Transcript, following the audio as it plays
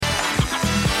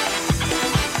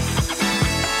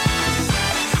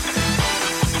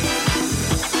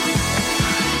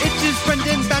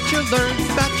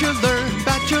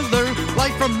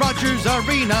Rogers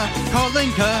Arena,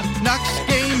 calling Canucks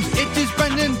games. It is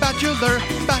Brendan Batchelor.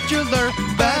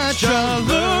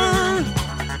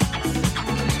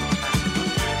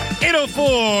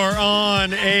 8:04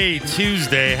 on a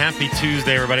Tuesday. Happy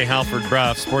Tuesday, everybody. Halford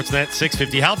Bruff, Sportsnet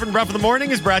 650. Halford Bruff in the Morning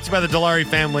is brought to you by the Dilawri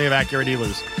family of Acura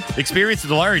dealers. Experience the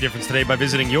Dilawri difference today by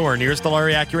visiting your nearest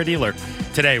Dilawri Acura dealer.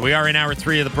 Today, we are in Hour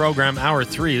 3 of the program. Hour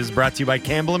 3 is brought to you by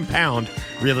Campbell & Pound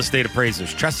Real Estate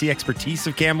Appraisers. Trust the expertise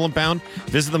of Campbell & Pound.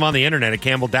 Visit them on the internet at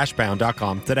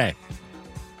campbell-pound.com today.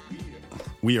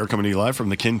 We are coming to you live from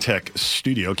the Kintec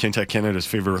studio. Kintec, Canada's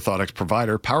favorite orthotics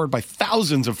provider, powered by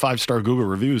thousands of 5-star Google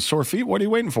reviews. Sore feet, what are you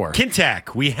waiting for?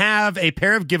 Kintec, we have a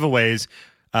pair of giveaways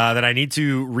that I need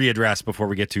to readdress before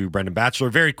we get to Brendan Batchelor.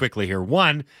 Very quickly here.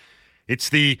 One, it's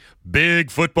the Big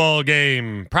Football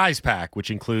Game prize pack,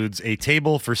 which includes a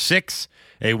table for 6,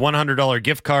 a $100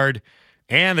 gift card,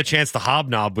 and the chance to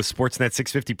hobnob with Sportsnet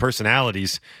 650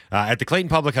 personalities at the Clayton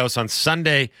Public House on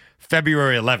Sunday,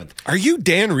 February 11th. Are you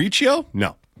Dan Riccio?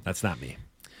 No, that's not me.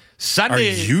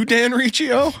 Sunday. Are you Dan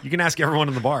Riccio? You can ask everyone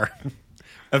in the bar.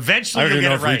 Eventually, I don't you'll even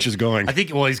know get if it right. Rich is going. I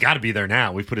think, well, he's got to be there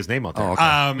now. We've put his name out there. Oh,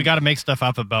 okay. We got to make stuff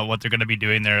up about what they're going to be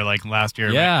doing there. Like last year,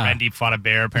 Yeah. Randy fought a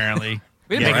bear, apparently.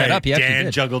 We didn't make that up. He actually Dan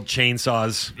did. juggled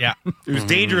chainsaws. Yeah. It was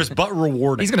dangerous but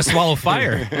rewarding. He's going to swallow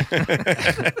fire.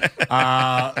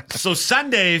 So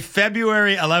Sunday,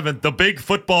 February 11th, the Big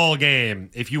Football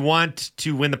Game. If you want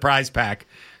to win the prize pack,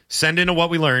 send in a What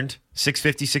We Learned,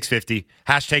 650,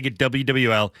 hashtag it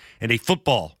WWL, and a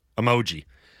football emoji.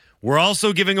 We're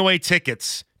also giving away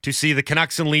tickets to see the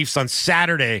Canucks and Leafs on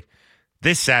Saturday,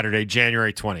 this Saturday,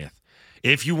 January 20th.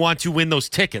 If you want to win those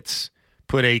tickets,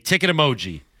 put a ticket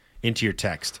emoji into your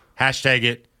text. Hashtag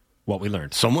it What We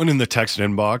Learned. Someone in the text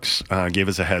inbox gave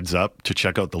us a heads up to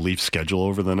check out the Leafs schedule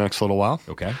over the next little while.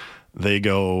 Okay. They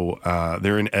go,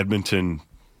 they're in Edmonton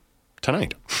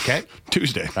tonight. Okay.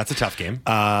 Tuesday. That's a tough game.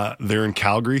 They're in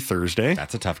Calgary Thursday.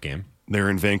 That's a tough game. They're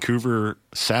in Vancouver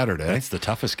Saturday. That's the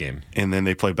toughest game. And then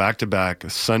they play back-to-back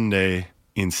Sunday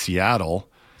in Seattle.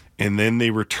 And then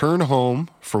they return home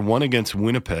for one against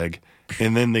Winnipeg.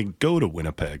 And then they go to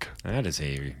Winnipeg. That is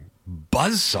a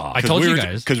buzzsaw. I told you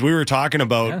guys. Because we were talking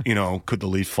about, could the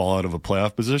Leafs fall out of a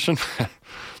playoff position?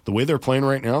 The way they're playing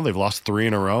right now, they've lost 3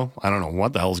 in a row. I don't know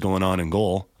what the hell's going on in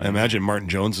goal. I imagine Martin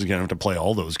Jones is going to have to play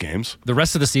all those games. The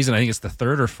rest of the season, I think it's the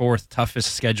 3rd or 4th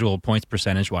toughest schedule points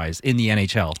percentage-wise in the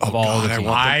NHL of all the teams.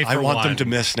 I want them to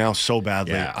miss now so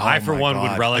badly. Yeah, Oh I, for my one,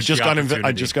 God. would relish I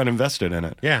opportunity. just got invested in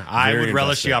it. Yeah, I Very would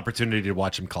relish the invested. opportunity to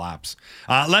watch him collapse.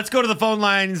 Let's go to the phone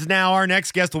lines now. Our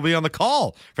next guest will be on the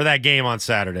call for that game on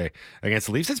Saturday against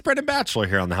the Leafs. It's Brendan Batchelor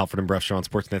here on the Halford and Bruff Show on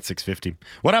Sportsnet 650.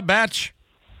 What up, Batch?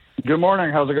 Good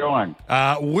morning. How's it going?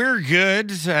 We're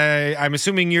good. I'm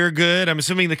assuming you're good. I'm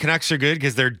assuming the Canucks are good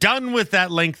because they're done with that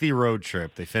lengthy road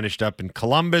trip. They finished up in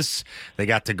Columbus. They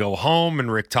got to go home,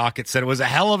 and Rick Tocchet said it was a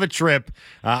hell of a trip.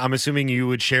 I'm assuming you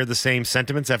would share the same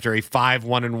sentiments after a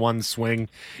 5-1-1 swing.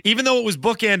 Even though it was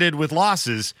bookended with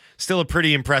losses, still a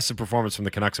pretty impressive performance from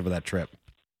the Canucks over that trip.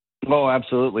 Oh,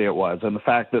 absolutely it was. And the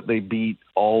fact that they beat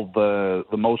all the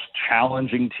most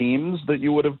challenging teams that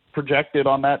you would have projected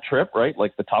on that trip, right?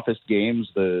 Like the toughest games,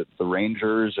 the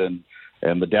Rangers and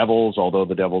the Devils, although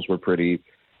the Devils were pretty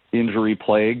injury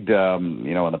plagued, and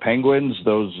the Penguins,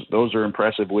 those are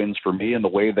impressive wins for me. And the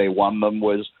way they won them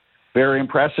was very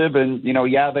impressive. And,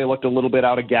 they looked a little bit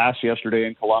out of gas yesterday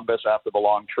in Columbus after the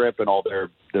long trip and all their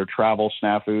travel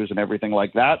snafus and everything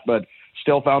like that. But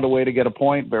still found a way to get a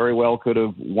point. Very well could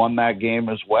have won that game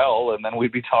as well. And then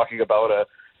we'd be talking about a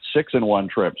 6-1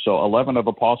 trip. So 11 of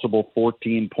a possible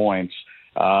 14 points.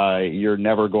 You're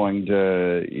never going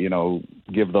to,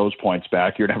 give those points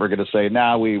back. You're never going to say,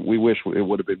 we wish it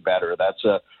would have been better. That's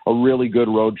a really good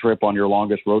road trip on your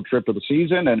longest road trip of the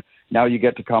season. And now you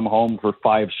get to come home for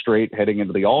 5 straight heading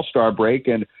into the All-Star break.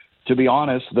 And to be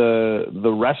honest,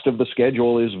 the rest of the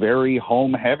schedule is very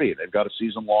home heavy. They've got a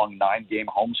season-long 9-game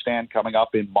homestand coming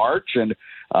up in March. And,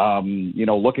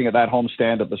 looking at that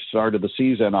homestand at the start of the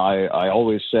season, I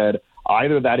always said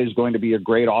either that is going to be a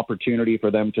great opportunity for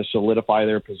them to solidify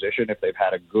their position if they've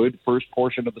had a good first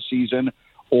portion of the season,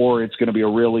 or it's going to be a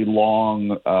really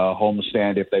long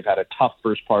homestand if they've had a tough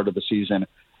first part of the season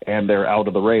and they're out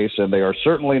of the race. And they are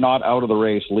certainly not out of the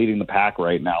race leading the pack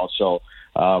right now. So,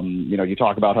 you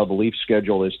talk about how the Leafs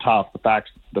schedule is tough. The fact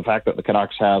that the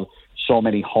Canucks have so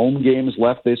many home games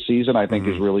left this season, I think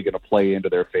is really going to play into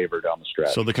their favor down the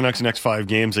stretch. So the Canucks' next 5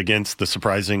 games against the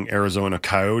surprising Arizona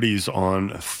Coyotes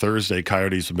on Thursday.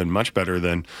 Coyotes have been much better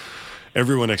than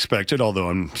everyone expected, although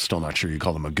I'm still not sure you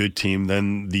call them a good team.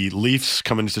 Then the Leafs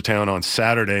coming into town on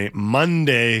Saturday.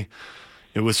 Monday,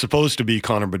 It was supposed to be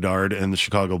Connor Bedard and the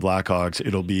Chicago Blackhawks.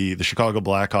 It'll be the Chicago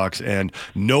Blackhawks and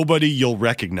nobody you'll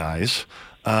recognize.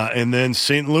 And then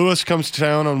St. Louis comes to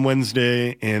town on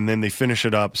Wednesday, and then they finish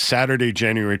it up Saturday,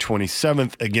 January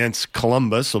 27th against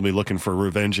Columbus. They'll be looking for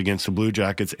revenge against the Blue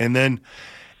Jackets. And then,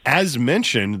 as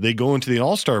mentioned, they go into the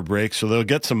All-Star break, so they'll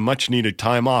get some much-needed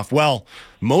time off. Well,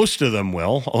 most of them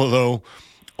will, although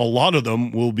a lot of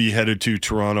them will be headed to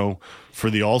Toronto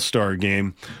for the All-Star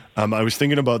game. I was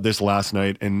thinking about this last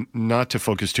night, and not to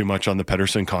focus too much on the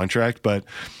Pettersson contract, but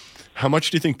how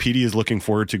much do you think Petey is looking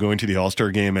forward to going to the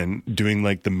All-Star game and doing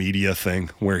like the media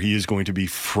thing where he is going to be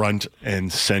front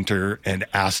and center and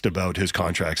asked about his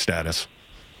contract status?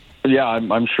 Yeah,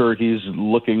 I'm sure he's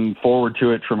looking forward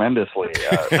to it tremendously.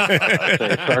 I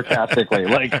say sarcastically,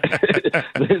 like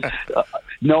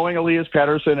knowing Elias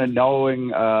Pettersson and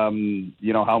knowing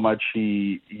how much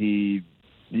he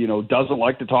doesn't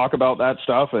like to talk about that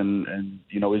stuff and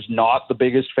is not the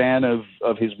biggest fan of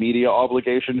his media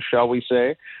obligations, shall we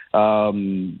say.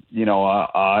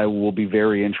 I will be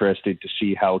very interested to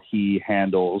see how he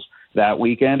handles that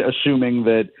weekend, assuming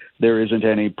that there isn't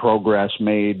any progress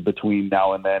made between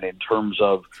now and then in terms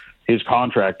of his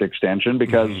contract extension,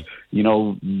 because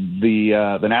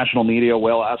the national media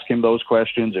will ask him those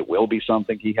questions. It will be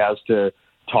something he has to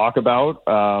talk about.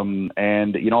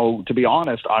 And to be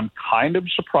honest, I'm kind of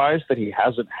surprised that he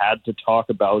hasn't had to talk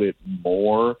about it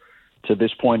more to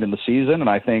this point in the season. And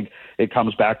I think it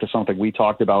comes back to something we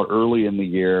talked about early in the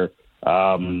year,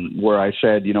 where I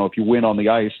said, if you win on the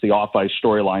ice, the off-ice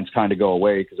storylines kind of go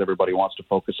away because everybody wants to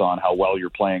focus on how well you're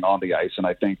playing on the ice. And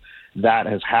I think that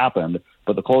has happened.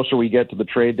 But the closer we get to the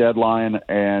trade deadline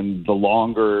and the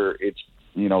longer it's,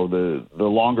 the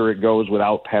longer it goes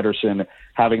without Pettersson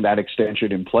having that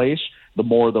extension in place, the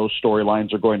more those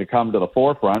storylines are going to come to the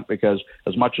forefront, because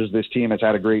as much as this team has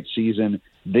had a great season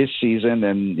this season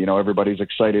and, everybody's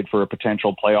excited for a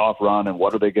potential playoff run and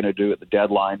what are they going to do at the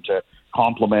deadline to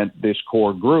complement this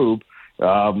core group,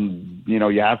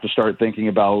 you have to start thinking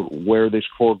about where this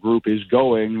core group is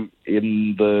going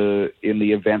in the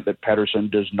event that Pettersson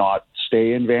does not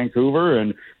stay in Vancouver,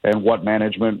 and what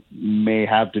management may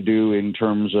have to do in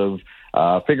terms of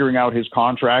figuring out his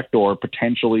contract or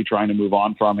potentially trying to move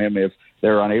on from him if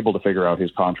they're unable to figure out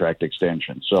his contract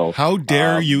extension. So how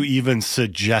dare you even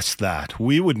suggest that?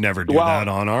 We would never do that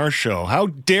on our show. How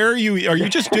dare you? Are you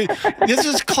just this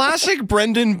is classic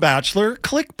Brendan Batchelor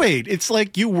clickbait. It's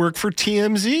like you work for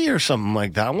TMZ or something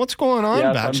like that. What's going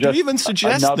on, Batch? Do you even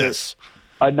suggest this?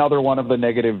 Another one of the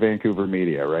negative Vancouver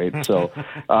media, right? So,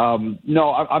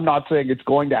 no, I'm not saying it's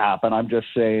going to happen. I'm just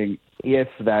saying if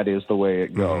that is the way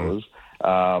it goes,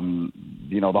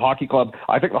 the hockey club,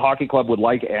 I think the hockey club would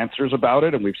like answers about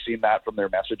it. And we've seen that from their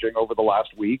messaging over the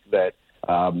last week that,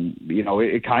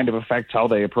 it kind of affects how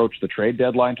they approach the trade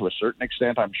deadline to a certain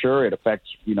extent. I'm sure it affects,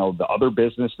 the other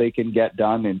business they can get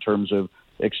done in terms of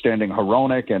extending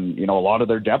Hronek, and a lot of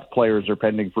their depth players are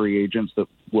pending free agents that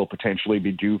will potentially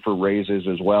be due for raises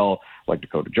as well, like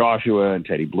Dakota Joshua and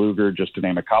Teddy Bluger, just to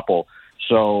name a couple.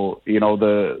 So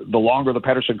the longer the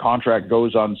Pettersson contract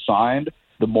goes unsigned,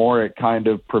 the more it kind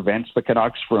of prevents the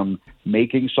Canucks from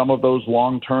making some of those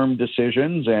long-term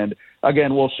decisions. And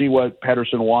again, we'll see what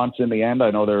Pettersson wants in the end.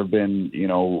 I know there have been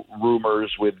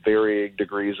rumors with varying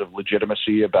degrees of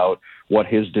legitimacy about what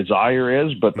his desire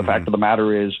is, but the fact of the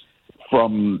matter is,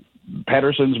 from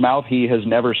Pettersson's mouth, he has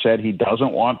never said he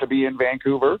doesn't want to be in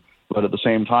Vancouver. But at the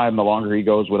same time, the longer he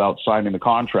goes without signing the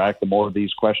contract, the more of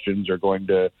these questions are going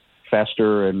to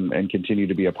fester and continue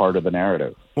to be a part of the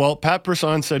narrative. Well, Pat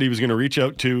Brisson said he was going to reach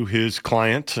out to his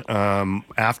client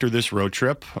after this road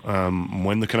trip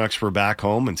when the Canucks were back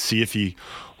home and see if he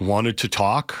wanted to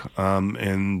talk.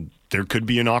 And there could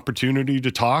be an opportunity to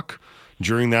talk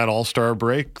during that All-Star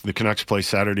break. The Canucks play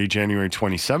Saturday, January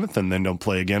 27th, and then don't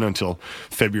play again until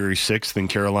February 6th in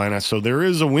Carolina. So there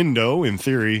is a window, in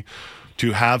theory,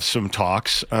 to have some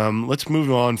talks. Let's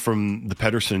move on from the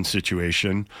Pettersson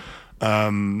situation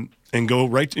and go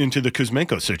right into the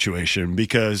Kuzmenko situation,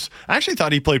 because I actually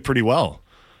thought he played pretty well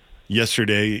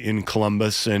yesterday in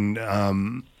Columbus, and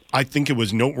I think it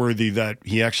was noteworthy that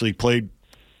he actually played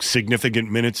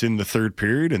significant minutes in the third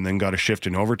period and then got a shift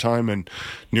in overtime and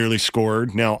nearly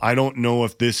scored. Now, I don't know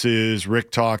if this is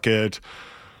Rick Tocchet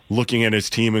looking at his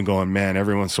team and going, man,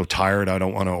 everyone's so tired. I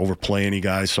don't want to overplay any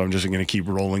guys, so I'm just going to keep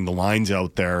rolling the lines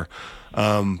out there.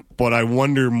 But I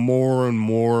wonder more and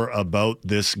more about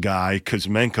this guy,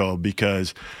 Kuzmenko,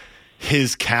 because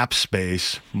his cap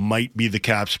space might be the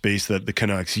cap space that the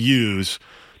Canucks use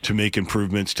to make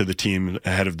improvements to the team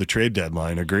ahead of the trade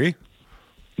deadline. Agree?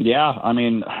 Yeah, I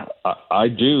mean, I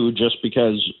do, just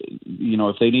because,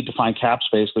 if they need to find cap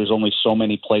space, there's only so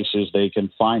many places they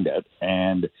can find it.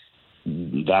 And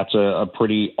that's a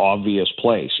pretty obvious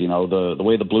place. The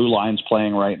way the blue line's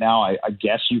playing right now, I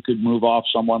guess you could move off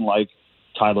someone like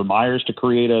Tyler Myers to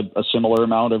create a similar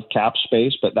amount of cap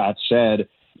space. But that said,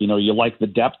 you like the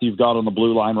depth you've got on the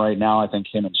blue line right now. I think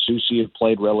him and Soucy have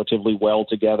played relatively well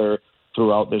together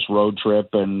throughout this road trip.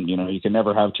 And, you can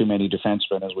never have too many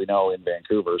defensemen, as we know, in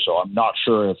Vancouver. So I'm not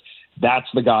sure if that's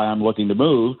the guy I'm looking to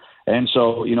move. And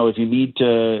so, if you need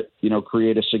to,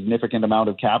 create a significant amount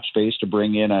of cap space to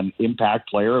bring in an impact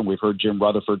player, and we've heard Jim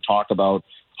Rutherford talk about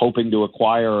hoping to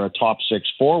acquire a top six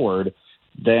forward,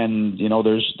 then,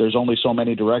 there's only so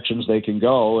many directions they can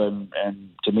go. And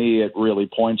to me, it really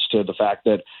points to the fact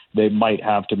that they might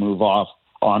have to move off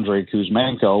Andrei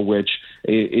Kuzmenko, which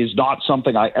is not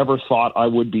something I ever thought I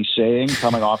would be saying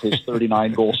coming off his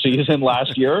 39-goal season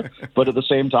last year. But at the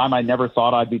same time, I never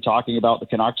thought I'd be talking about the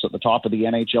Canucks at the top of the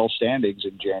NHL standings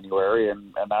in January,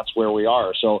 and that's where we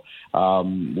are. So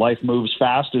life moves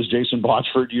fast, as Jason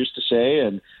Botchford used to say,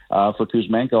 and for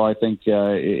Kuzmenko, I think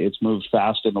it's moved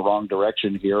fast in the wrong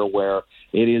direction here, where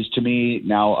it is, to me,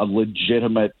 now a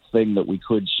legitimate thing that we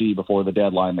could see before the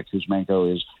deadline that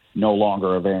Kuzmenko is no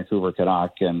longer a Vancouver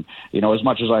Canuck. And, as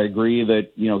much as I agree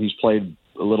that, he's played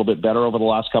a little bit better over the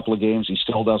last couple of games, he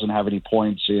still doesn't have any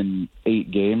points in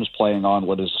 8 games playing on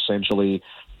what is essentially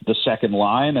the second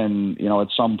line. And, at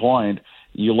some point,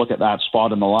 you look at that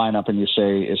spot in the lineup and you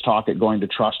say, is Tocchet going to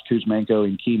trust Kuzmenko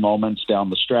in key moments down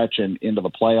the stretch and into the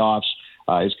playoffs?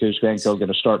 Is Kuzmenko going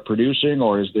to start producing,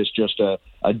 or is this just a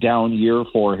down year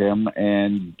for him?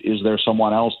 And is there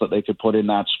someone else that they could put in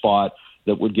that spot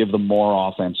that would give them more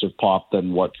offensive pop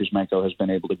than what Kuzmenko has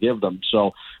been able to give them?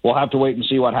 So we'll have to wait and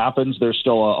see what happens. There's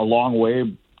still a long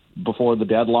way before the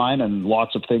deadline and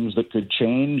lots of things that could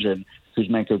change, and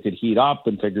Kuzmenko could heat up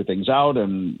and figure things out,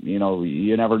 and,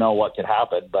 you never know what could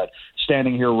happen. But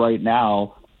standing here right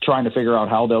now, trying to figure out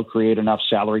how they'll create enough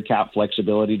salary cap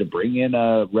flexibility to bring in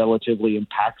a relatively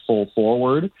impactful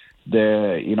forward,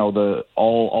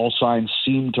 all signs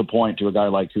seem to point to a guy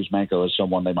like Kuzmenko as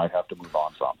someone they might have to move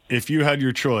on from. If you had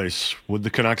your choice, would the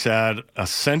Canucks add a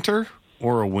center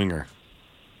or a winger?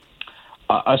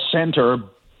 A center,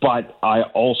 but I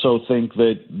also think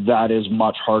that is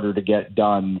much harder to get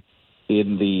done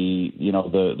in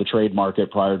the trade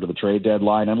market prior to the trade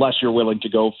deadline, unless you're willing to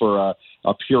go for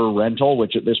a pure rental,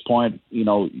 which at this point,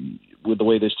 with the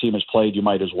way this team has played, you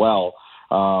might as well.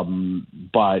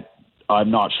 But I'm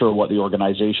not sure what the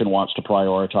organization wants to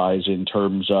prioritize in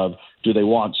terms of, do they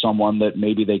want someone that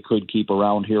maybe they could keep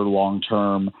around here long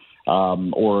term,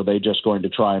 or are they just going to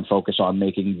try and focus on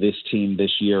making this team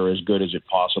this year as good as it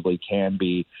possibly can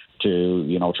be to,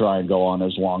 try and go on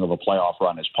as long of a playoff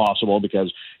run as possible?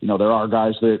 Because, there are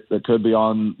guys that could be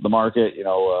on the market.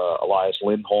 Elias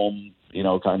Lindholm,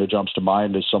 kind of jumps to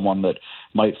mind as someone that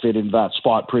might fit in that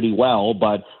spot pretty well.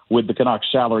 But with the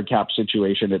Canucks salary cap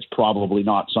situation, it's probably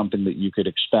not something that you could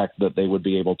expect that they would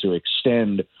be able to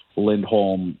extend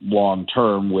Lindholm long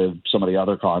term with some of the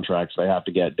other contracts they have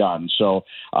to get done. So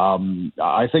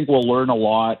I think we'll learn a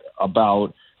lot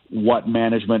about what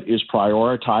management is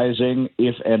prioritizing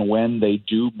if and when they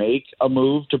do make a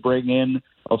move to bring in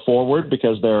a forward,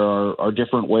 because there are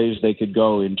different ways they could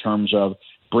go in terms of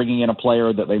bringing in a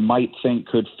player that they might think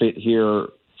could fit here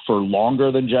for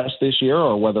longer than just this year,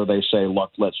 or whether they say,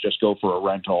 look, let's just go for a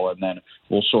rental and then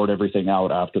we'll sort everything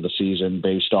out after the season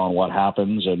based on what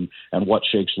happens and what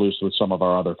shakes loose with some of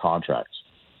our other contracts.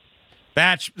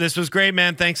 Batch, this was great,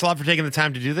 man. Thanks a lot for taking the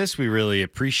time to do this. We really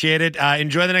appreciate it.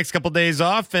 Enjoy the next couple days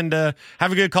off, and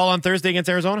have a good call on Thursday against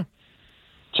Arizona.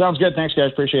 Sounds good. Thanks,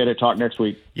 guys. Appreciate it. Talk next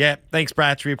week. Yeah, thanks,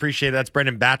 Batch. We appreciate it. That's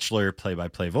Brendan Batchelor,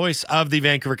 play-by-play voice of the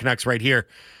Vancouver Canucks right here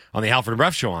on the Halford and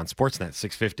Bruff Show on Sportsnet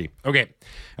 650. Okay,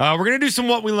 we're going to do some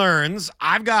What We Learns.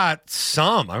 I've got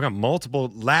multiple.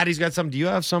 Laddie's got some. Do you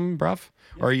have some, Bruff?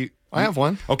 Or are you? I have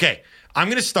one. Okay, I'm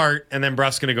going to start, and then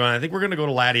Bruff's going to go on. I think we're going to go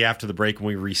to Laddie after the break when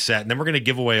we reset, and then we're going to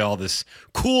give away all this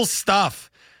cool stuff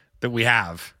that we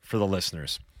have for the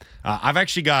listeners. I've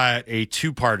actually got a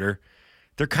two-parter.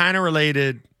 They're kind of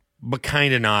related, but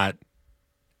kind of not.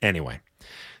 Anyway,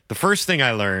 the first thing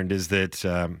I learned is that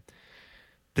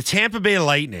the Tampa Bay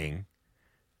Lightning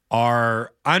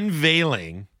are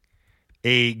unveiling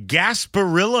a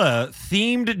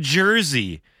Gasparilla-themed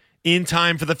jersey in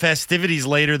time for the festivities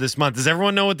later this month. Does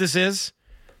everyone know what this is?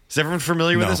 Is everyone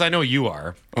familiar with this? I know you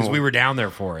are, because we were down there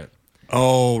for it.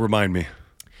 Oh, remind me.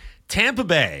 Tampa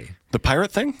Bay. The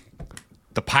pirate thing?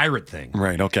 The pirate thing.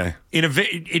 Right, okay.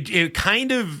 It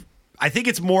kind of, I think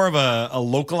it's more of a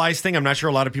localized thing I'm not sure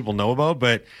a lot of people know about,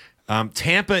 but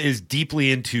Tampa is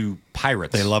deeply into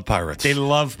pirates. They love pirates. They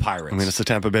love pirates. I mean, it's the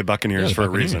Tampa Bay Buccaneers for a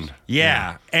reason.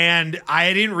 Yeah. And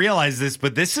I didn't realize this,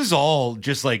 but this is all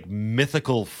just like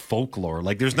mythical folklore.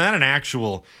 Like, there's not an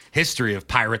actual history of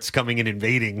pirates coming and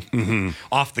invading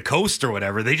off the coast or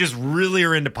whatever. They just really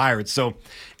are into pirates. So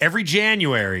every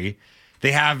January,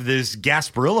 they have this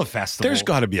Gasparilla Festival. There's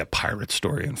got to be a pirate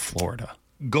story in Florida.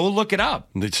 Go look it up.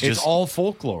 It's all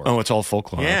folklore. Oh, it's all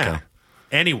folklore. Yeah. Okay.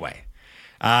 Anyway.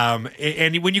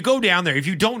 And when you go down there, if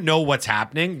you don't know what's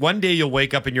happening, one day you'll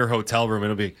wake up in your hotel room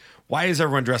and it'll be, why is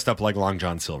everyone dressed up like Long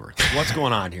John Silver? What's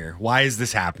going on here? Why is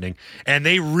this happening? And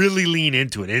they really lean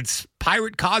into it. It's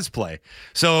pirate cosplay.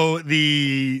 So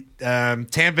the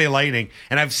Tampa Bay Lightning,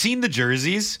 and I've seen the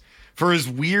jerseys. For as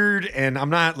weird, and I'm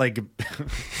not like,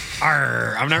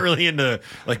 I'm not really into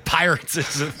like pirates.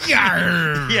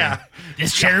 Yeah.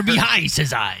 This chair be high,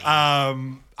 says I.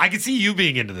 I could see you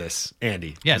being into this,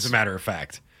 Andy. Yes. As a matter of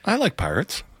fact. I like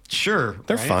pirates. Sure.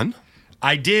 They're fun.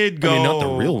 I did go. I mean, not the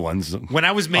real ones. When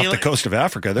I was off the coast of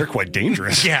Africa, they're quite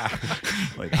dangerous. Yeah.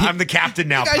 Like, I'm the captain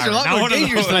now. You guys are a lot more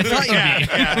dangerous than I thought you'd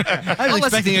be. I was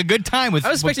expecting a good time with I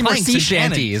was expecting more sea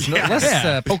shanties,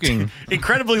 less poking.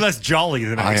 Incredibly less jolly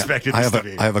than I expected this to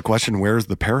be. I have a question. Where's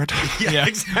the parrot? Yeah,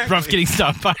 exactly. Rump's getting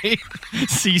stopped by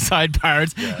seaside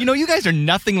pirates. Yeah. You know, you guys are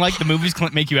nothing like the movies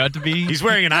make you out to be. He's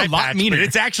wearing an eye patch, meaner. but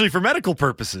it's actually for medical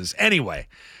purposes. Anyway.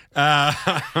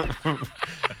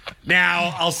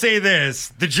 Now, I'll say this.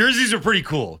 The jerseys are pretty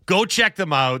cool. Go check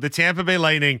them out. The Tampa Bay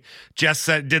Lightning just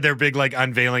did their big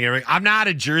unveiling. I'm not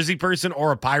a jersey person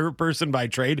or a pirate person by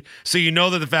trade, so you know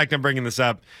that the fact I'm bringing this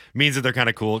up means that they're kind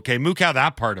of cool. Okay, mook out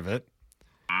that part of it.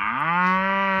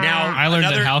 Now, I learned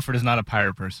that Halford is not a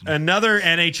pirate person. Another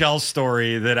NHL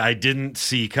story that I didn't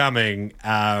see coming.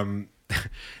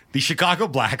 The Chicago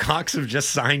Blackhawks have just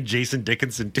signed Jason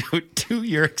Dickinson to a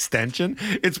 2-year extension.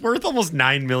 It's worth almost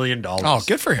 $9 million. Oh,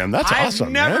 good for him. That's awesome.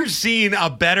 I've never seen a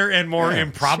better and more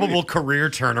improbable career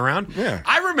turnaround. Yeah.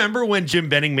 I remember when Jim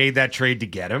Benning made that trade to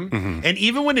get him. And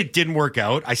even when it didn't work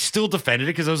out, I still defended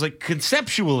it because I was like,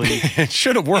 conceptually, it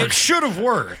should have worked. It should have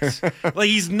worked. Like,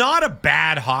 he's not a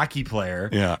bad hockey player.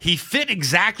 Yeah. He fit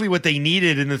exactly what they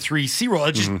needed in the 3C role.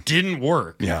 It just didn't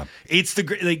work. Yeah. It's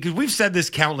we've said this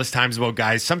countless times about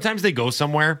guys. Sometimes they go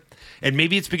somewhere, and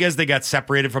maybe it's because they got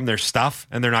separated from their stuff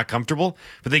and they're not comfortable,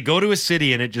 but they go to a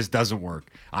city and it just doesn't work.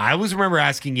 I always remember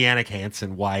asking Yannick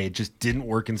Hansen why it just didn't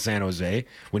work in San Jose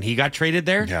when he got traded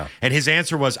there. Yeah. And his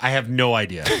answer was, I have no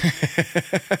idea.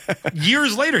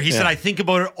 Years later, he said, I think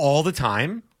about it all the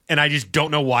time, and I just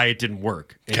don't know why it didn't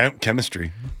work.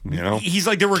 Chemistry, you know. He's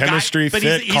like, there were chemistry, guys,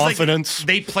 fit, he's confidence. Like,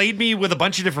 they played me with a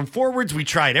bunch of different forwards. We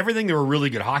tried everything. There were really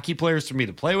good hockey players for me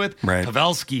to play with. Right.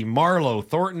 Pavelski, Marlowe,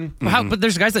 Thornton. But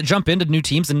there's guys that jump into new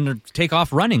teams and take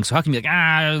off running. So how can you be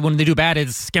like, when they do bad,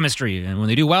 it's chemistry, and when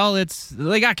they do well,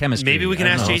 they got chemistry. Maybe we can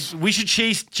ask Jason. We should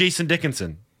chase Jason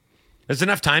Dickinson. There's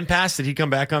enough time passed. Did he come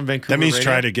back on Vancouver? That means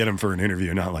radio? try to get him for an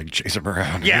interview, not like chase him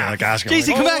around. Yeah. Like ask him.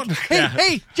 Jason, like, come back.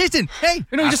 Hey, Jason, hey.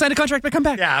 You just signed a contract, but come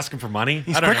back. Yeah, ask him for money.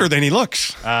 He's quicker than he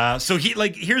looks. So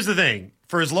here's the thing.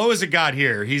 For as low as it got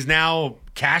here, he's now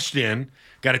cashed in,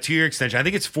 got a 2-year extension. I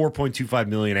think it's $4.25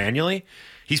 million annually.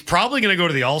 He's probably going to go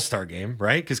to the All-Star game,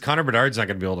 right? Because Connor Bedard's not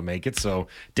going to be able to make it. So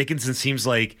Dickinson seems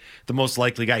like the most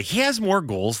likely guy. He has more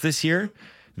goals this year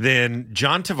than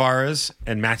John Tavares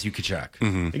and Matthew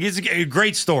Tkachuk. Like, it's a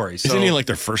great story. So Isn't he like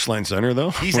their first line center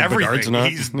though? he's When everything. Bedard's not?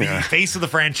 He's the face of the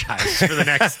franchise for the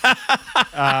next.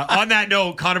 On that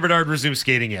note, Connor Bedard resumed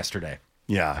skating yesterday.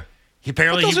 Yeah. But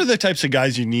those are the types of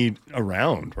guys you need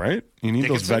around, right? You need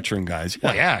those veteran guys.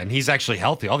 Well, yeah, and he's actually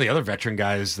healthy. All the other veteran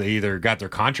guys, they either got their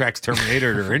contracts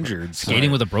terminated or injured. Skating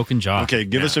with a broken jaw. Okay,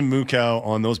 give us a mookow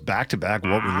on those back-to-back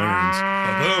what we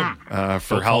learned. Boom.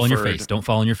 For Don't fall on your Halford. face. Don't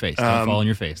fall on your face. Don't fall on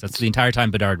your face. That's the entire time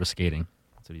Bedard was skating.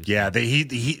 That's what he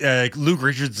was Yeah, Luke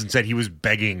Richardson said he was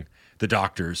begging the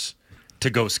doctors to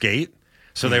go skate.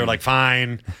 So they were like,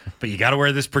 fine, but you got to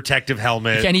wear this protective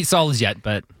helmet. You can't eat solids yet,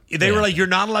 but... They were like, you're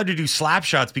not allowed to do slap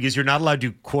shots because you're not allowed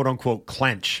to, quote unquote,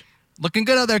 clench. Looking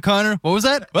good out there, Connor. What was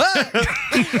that? What?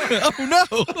 Oh, no.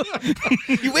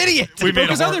 You idiot. We made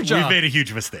a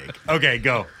huge mistake. Okay,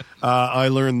 go. I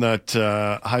learned that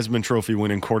Heisman Trophy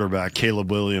winning quarterback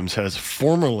Caleb Williams has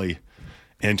formally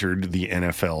entered the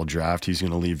NFL draft. He's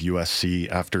going to leave USC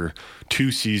after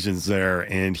 2 seasons there,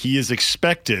 and he is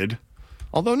expected,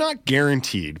 although not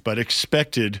guaranteed, but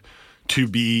expected to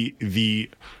be the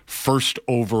first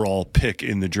overall pick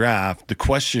in the draft. The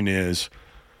question is,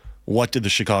 what did the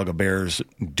Chicago Bears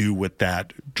do with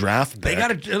that draft pick?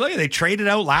 They traded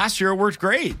out last year. It worked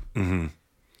great.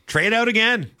 Trade out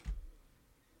again.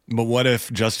 But what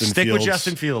if Justin Stick Fields... with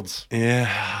Justin Fields.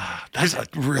 Yeah. That's a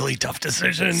really tough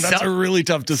decision. That's a really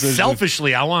tough decision.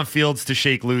 Selfishly, I want Fields to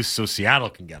shake loose so Seattle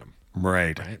can get him.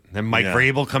 Right. Then Mike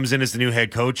Vrabel comes in as the new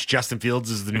head coach. Justin Fields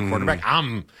is the new quarterback.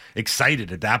 I'm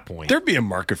excited at that point. There'd be a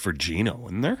market for Geno,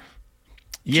 wouldn't there?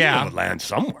 Yeah. Geno would land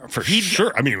somewhere for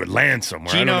sure. I mean, it would land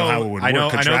somewhere. Geno, I don't know how it would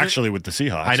work contractually with the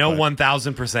Seahawks. I know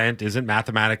 1,000% isn't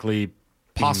mathematically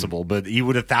possible, but he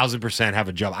would 1,000% have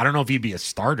a job. I don't know if he'd be a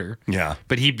starter. Yeah.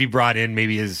 But he'd be brought in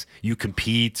maybe as you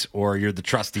compete or you're the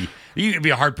trusty. You'd be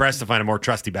hard pressed to find a more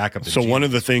trusty backup than So Geno. one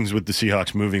of the things with the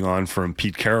Seahawks moving on from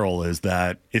Pete Carroll is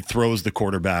that it throws the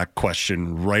quarterback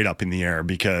question right up in the air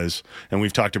because, and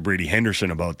we've talked to Brady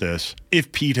Henderson about this,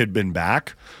 if Pete had been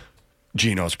back,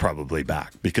 Geno's probably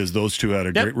back because those two had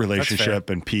a great relationship,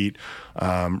 and Pete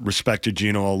respected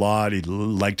Geno a lot. He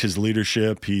liked his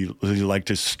leadership. He liked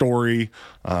his story.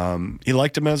 He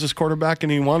liked him as his quarterback,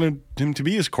 and he wanted him to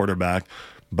be his quarterback.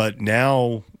 But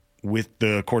now, with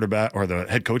the quarterback or the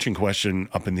head coaching question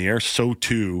up in the air, so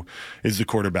too is the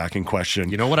quarterbacking question.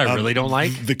 You know what I really don't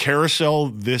like? The carousel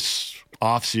this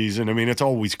offseason. I mean, it's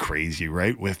always crazy,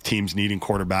 right? With teams needing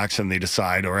quarterbacks and they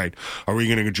decide, all right, are we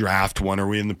going to draft one? Are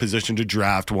we in the position to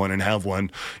draft one and have one,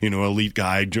 elite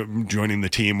guy joining the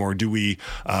team? Or do we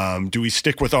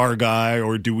stick with our guy?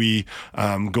 Or do we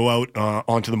go out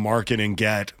onto the market and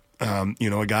get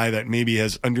a guy that maybe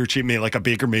has underachieved, maybe like a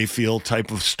Baker Mayfield type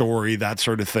of story, that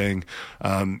sort of thing?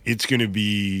 It's going to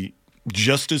be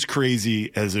just as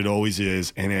crazy as it always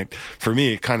is. And for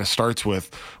me, it kind of starts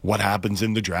with what happens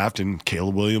in the draft, and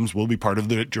Caleb Williams will be part of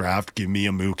the draft. Give me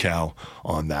a moo cow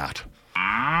on that. You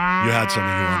had something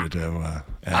you wanted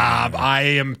to add. I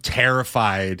am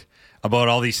terrified about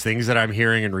all these things that I'm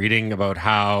hearing and reading about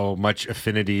how much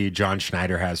affinity John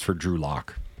Schneider has for Drew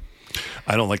Lock.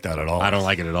 I don't like that at all. I don't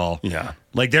like it at all. Yeah.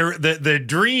 Like the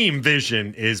dream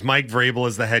vision is Mike Vrabel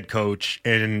as the head coach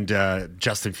and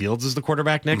Justin Fields as the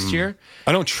quarterback next year.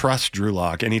 I don't trust Drew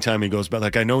Lock anytime he goes back.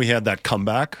 Like, I know he had that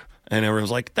comeback and everyone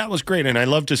was like, that was great. And I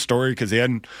loved his story because he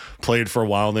hadn't played for a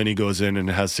while. Then he goes in and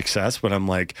has success. But I'm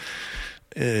like,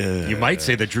 you might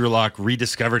say that Drew Lock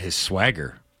rediscovered his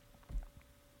swagger.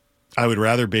 I would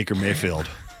rather Baker Mayfield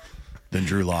than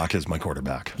Drew Lock as my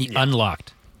quarterback. He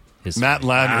unlocked his Matt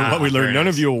Ladner, what we learned, none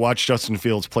nice. of you will watch Justin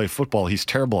Fields play football. He's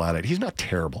terrible at it. He's not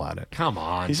terrible at it. Come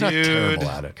on, He's dude. not terrible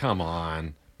at it. Come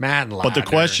on. Matt and Ladner. But the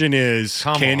question is,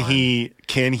 can he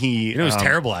You know who's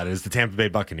terrible at it is the Tampa Bay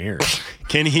Buccaneers.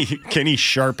 can he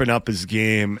sharpen up his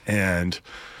game and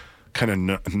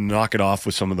kind of knock it off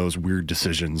with some of those weird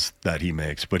decisions that he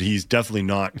makes? But he's definitely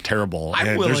not terrible.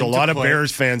 And there's a lot of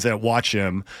Bears fans that watch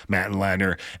him, Matt and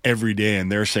Ladner, every day, and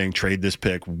they're saying, trade this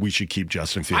pick. We should keep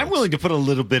Justin Fields. I'm willing to put a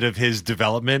little bit of his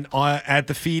development at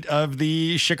the feet of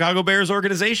the Chicago Bears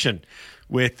organization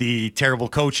with the terrible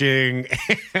coaching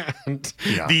and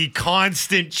the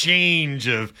constant change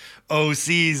of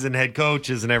OCs and head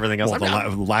coaches and everything else. Well,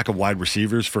 the lack of wide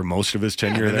receivers for most of his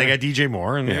tenure there. They got DJ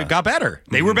Moore, and it got better.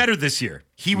 They were better this year.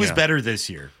 He was better this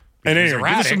year. And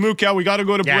anyway, give us a mook out. We got to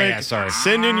go to break. Yeah, sorry.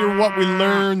 Send in your What We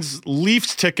Learns.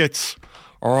 Leafs tickets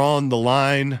are on the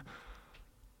line.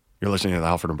 You're listening to the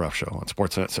Halford and Bruff Show on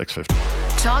Sportsnet 650.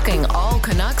 Talking all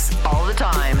Canucks all the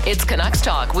time. It's Canucks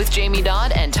Talk with Jamie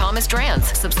Dodd and Thomas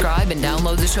Drance. Subscribe and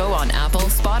download the show on Apple,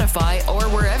 Spotify, or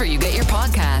wherever you get your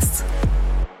podcasts.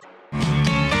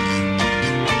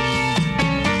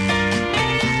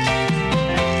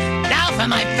 Now for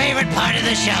my favorite part of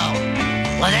the show.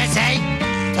 What did I say?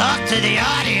 Talk to the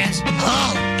audience.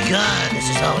 Oh, God, this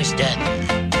is always dead.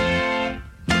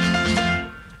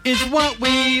 It's what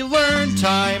we learn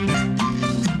time.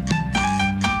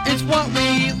 It's what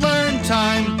we learn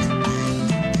time.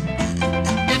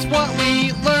 It's what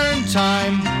we learn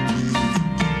time.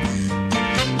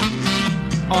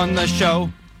 On the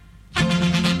show.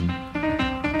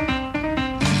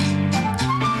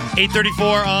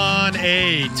 8:34 on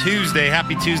a Tuesday.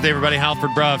 Happy Tuesday, everybody.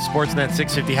 Halford Bruff, Sportsnet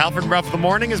 650. Halford Bruff of the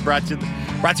Morning is brought to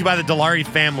you by the Dilawri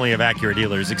family of Acura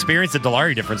dealers. Experience the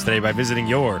Dilawri difference today by visiting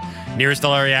your nearest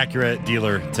Dilawri Acura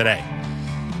dealer today.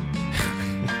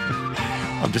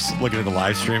 I'm just looking at the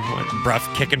live stream. Bruff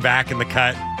kicking back in the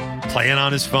cut, playing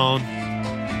on his phone.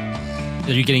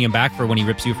 Are you getting him back for when he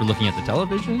rips you for looking at the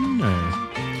television?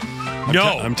 Or?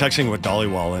 No. I'm texting with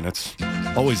Dollywall, and it's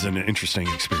always an interesting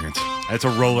experience. It's a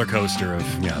roller coaster of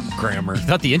grammar. I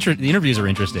thought the interviews are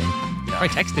interesting. Try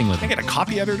texting with Can I him. get a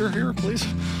copy editor here, please?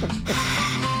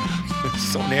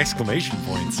 So many exclamation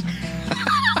points.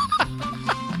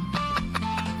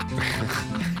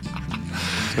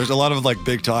 There's a lot of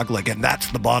big talk, and that's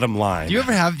the bottom line. Do you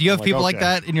have people like okay.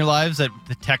 that in your lives that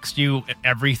text you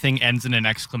everything ends in an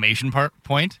exclamation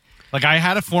point? Like, I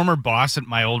had a former boss at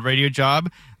my old radio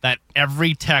job that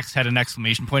every text had an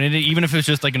exclamation point in it, even if it was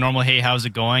just like a normal, hey, how's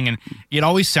it going? And it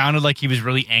always sounded like he was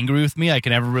really angry with me. I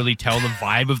could never really tell the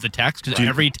vibe of the text because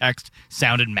every text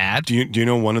sounded mad. Do you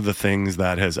know one of the things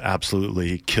that has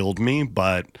absolutely killed me,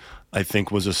 but I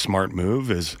think was a smart move,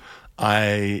 is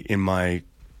in my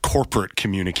corporate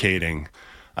communicating,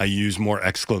 I use more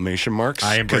exclamation marks.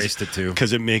 I embraced it too.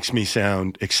 Because it makes me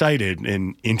sound excited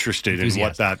and interested in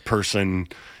what that person...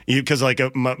 Because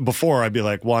before I'd be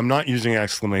like, well, I'm not using an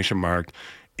exclamation mark.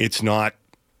 It's not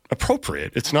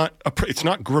appropriate. It's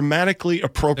not grammatically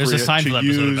appropriate There's a Seinfeld to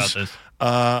use... episode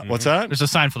about this. What's that? There's a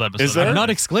Seinfeld episode. Is there? I'm not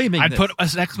exclaiming I'd this. put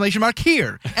an exclamation mark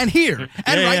here and here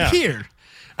and here.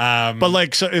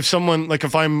 But so if someone, like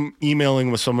if I'm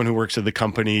emailing with someone who works at the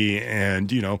company and,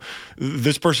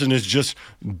 this person is just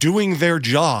doing their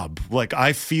job, like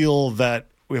I feel that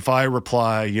if I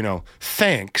reply,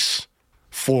 thanks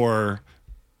for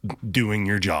doing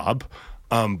your job,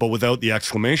 but without the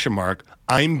exclamation mark,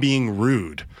 I'm being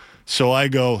rude. So I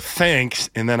go,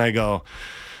 thanks, and then I go,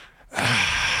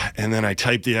 and then I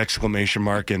type the exclamation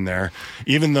mark in there,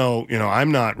 even though,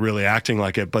 I'm not really acting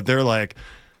like it, but they're like,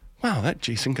 wow, that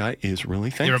Jason guy is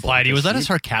really thankful. They replied, was that a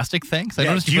sarcastic thanks? I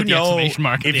noticed you put the exclamation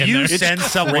mark at the end there.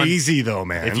 It's crazy though,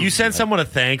 man. If you send someone a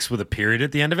thanks with a period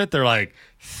at the end of it, they're like,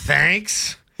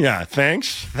 thanks? Yeah,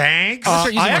 thanks. Thanks?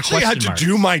 I actually had to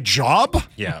do my job?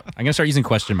 Yeah. I'm going to start using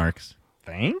question marks.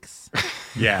 Thanks?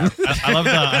 Yeah. I love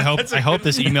I hope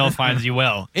this email finds you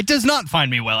well. It does not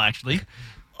find me well, actually.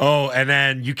 Oh, and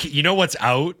then you know what's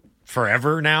out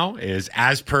forever now is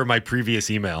as per my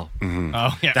previous email. Mm-hmm.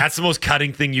 Oh, yeah. That's the most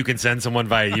cutting thing you can send someone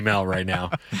via email right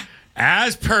now.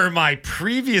 As per my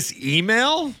previous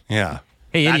email? Yeah.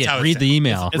 Hey, That's idiot, how it's read the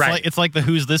email. It's like the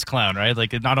Who's This Clown, right?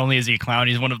 Like, not only is he a clown,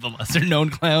 he's one of the lesser known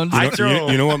clowns.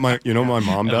 You know what my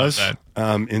mom does? that.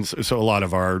 So a lot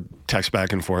of our texts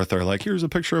back and forth are like, here's a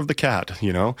picture of the cat,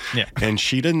 Yeah. And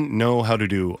she didn't know how to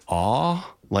do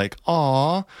aw, like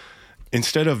aw.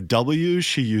 Instead of W's,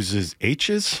 she uses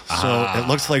H's. So it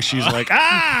looks like she's like,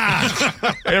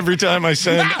 every time I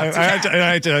send,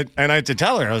 I had to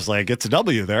tell her, I was like, it's a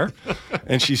W there.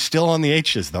 And she's still on the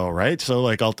H's though, right? So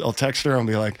like, I'll text her and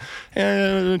be like,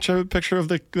 show a picture of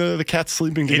the cats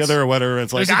sleeping together or whatever.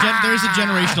 It's like, there's a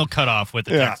generational cutoff with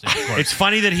the texting, of course. It's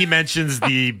funny that he mentions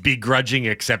the begrudging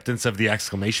acceptance of the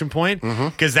exclamation point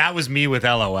because that was me with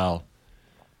LOL.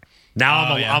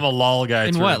 Now I'm a lol guy.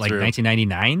 In what, like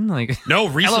 1999? Like no,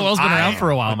 recently. LOL's been around for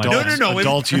a while. No.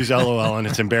 Adults use LOL and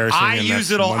it's embarrassing. I use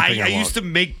it all. I used to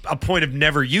make a point of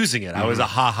never using it. I was a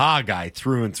ha-ha guy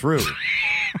through and through.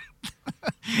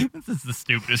 This is the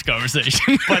stupidest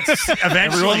conversation. But eventually...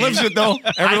 Everyone lives it, though.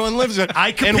 Everyone lives it.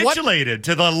 I capitulated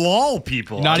to the lol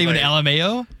people. Not even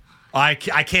LMAO? I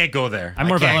can't go there. I'm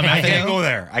more of LMAO. I can't go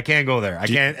there. I can't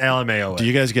LMAO it. Do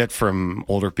you guys get from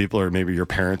older people or maybe your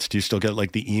parents, do you still get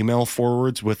like the email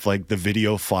forwards with like the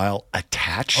video file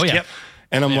attached? Oh, yeah. Yep.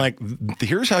 And I'm like,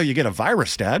 here's how you get a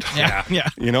virus, Dad. Yeah.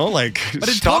 Like, but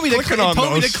it stop told me to clicking on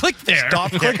those. me to click there.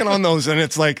 Stop clicking on those. And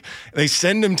it's like, they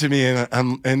send them to me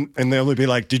and they'll be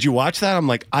like, did you watch that? I'm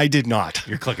like, I did not.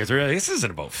 You're clicking through. This isn't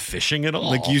about phishing at all.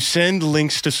 Like, you send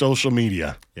links to social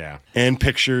media. Yeah. And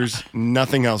pictures,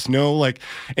 nothing else. No, like,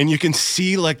 and you can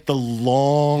see like the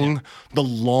long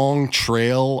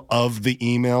trail of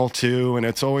the email too. And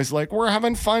it's always like, we're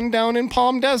having fun down in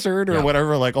Palm Desert or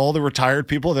whatever. Like all the retired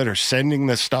people that are sending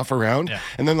this stuff around. Yeah.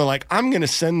 And then they're like, I'm going to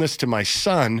send this to my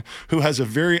son who has a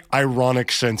very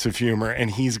ironic sense of humor and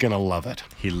he's going to love it.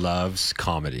 He loves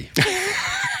comedy.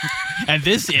 And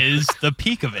this is the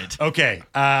peak of it. Okay.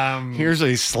 Here's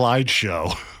a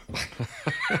slideshow.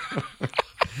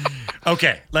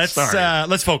 Okay, let's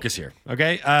focus here.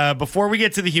 Okay, before we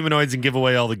get to the humanoids and give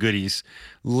away all the goodies,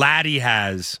 Laddie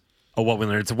has a what we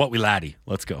learned. It's a what we Laddie.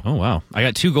 Let's go. Oh, wow. I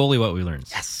got two goalie what we learned.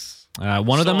 Yes.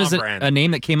 One of them is a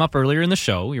name that came up earlier in the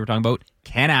show. We were talking about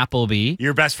Ken Appleby.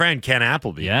 Your best friend, Ken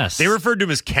Appleby. Yes. They referred to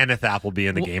him as Kenneth Appleby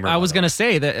in the game. I was going to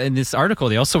say that in this article,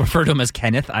 they also refer to him as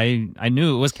Kenneth. I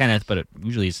knew it was Kenneth, but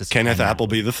usually it's just Kenneth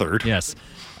Appleby III. Yes.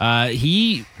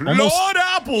 He almost... Lord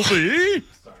Appleby!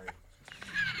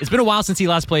 It's been a while since he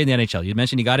last played in the NHL. You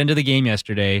mentioned he got into the game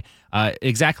yesterday.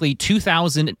 Exactly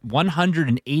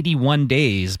 2,181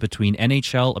 days between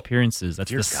NHL appearances.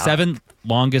 That's the seventh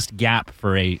longest gap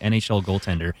for a NHL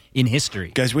goaltender in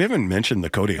history. Guys, we haven't mentioned the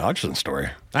Cody Hodgson story.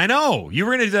 I know. You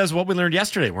were going to do this what we learned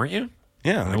yesterday, weren't you?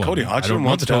 Yeah, Well, Cody I Hodgson don't know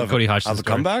wants the to have, Cody Hodgson have a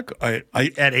story. comeback. I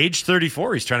At age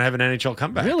 34, he's trying to have an NHL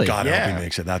comeback. Really? God, I Yeah. hope he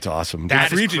makes it. That's awesome.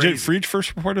 That is Did crazy. Freed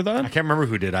first reported that? I can't remember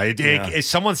who did.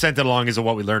 Someone sent it along as a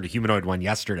what we learned, a humanoid one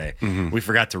yesterday. We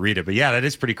forgot to read it, but yeah, that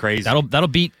is pretty crazy. That'll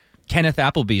beat Kenneth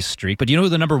Appleby's streak. But do you know who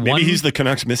the number one? Maybe he's the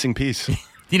Canucks' missing piece. Do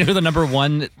you know who the number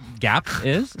one gap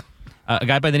is? A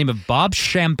guy by the name of Bob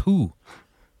Shampoo.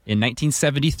 In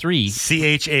 1973.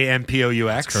 Champous.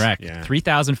 That's correct. Yeah.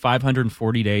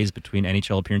 3,540 days between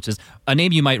NHL appearances. A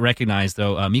name you might recognize,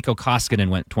 though, Mikko Koskinen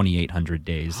went 2,800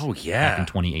 days. Oh, yeah. Back in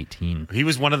 2018. He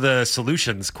was one of the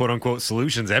solutions, quote unquote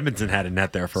solutions. Edmonton had a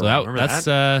net there for a So while. Remember that's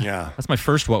that? that's my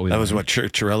first what we That was what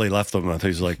Chiarelli left them with. He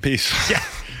was like, peace. Yeah.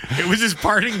 It was his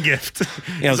parting gift.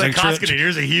 Yeah, it was like like Koskinen,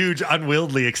 here's a huge,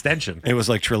 unwieldy extension. It was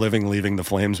like Treliving leaving the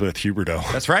Flames with Huberdeau.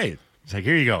 That's right. It's like,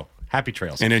 here you go. Happy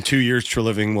trails. And in 2 years,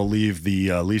 Treliving will leave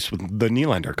the lease with the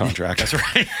Nylander contract. That's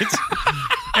right.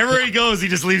 Everywhere he goes, he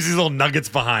just leaves these little nuggets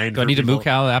behind. Do I need to people.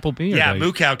 Mookow Appleby? Yeah,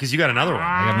 Mookow, because you got another one.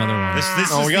 I got another one.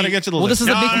 This We got to get to the Well, list. this is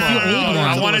the make you feel old one.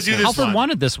 I want to do this Halford one.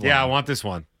 wanted this one. Yeah, I want this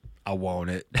one. I want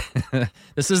it.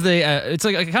 This is the. It's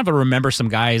like a kind of a remember some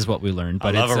guys what we learned,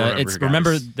 but I love it's guys.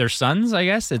 remember their sons. I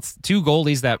guess it's two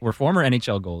goalies that were former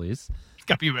NHL goalies.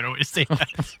 Got to be a better way to say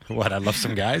that. What? I love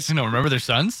some guys. No, remember their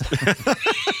sons?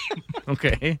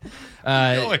 Okay.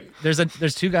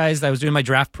 There's two guys that I was doing my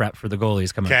draft prep for the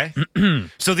goalies coming up. Okay.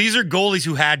 So these are goalies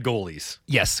who had goalies.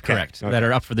 Yes, correct. That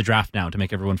are up for the draft now to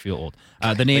make everyone feel old.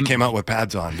 The They name came out with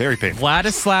pads on. Very painful.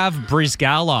 Vladislav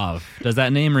Brizgalov. Does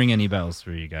that name ring any bells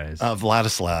for you guys?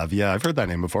 Vladislav. Yeah, I've heard that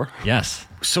name before. Yes.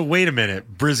 So wait a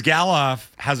minute. Brizgalov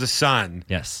has a son.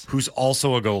 Yes. Who's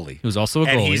also a goalie. Who's also a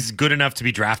And goalie. he's good enough to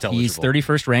be draft eligible. He's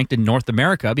 31st ranked in North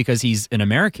America because he's an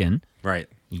American. Right.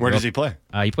 Where does he play?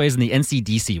 He plays in the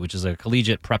NCDC, which is a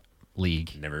collegiate prep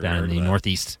league Never down heard in of the that.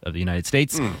 northeast of the United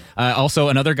States. Also,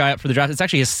 another guy up for the draft. It's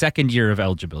actually his second year of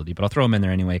eligibility, but I'll throw him in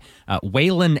there anyway.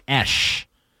 Waylon Esch.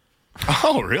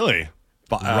 Oh, really?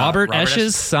 Robert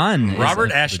Esch's son. Robert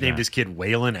is up for Esch the named draft. his kid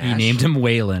Waylon Esch. He named him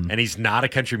Waylon. And he's not a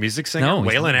country music singer? No,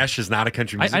 he's Waylon not. Esch is not a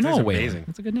country music I singer? know That's Waylon. amazing.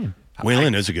 That's a good name.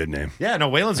 Waylon is a good name. Yeah, no,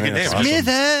 Waylon's a good name.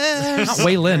 that's awesome. Not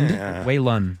Wayland.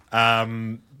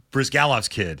 Waylon. Brizgalov's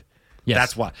kid. Yes.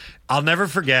 That's why. I'll never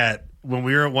forget when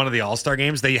we were at one of the All-Star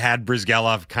games, they had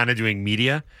Brizgalov kind of doing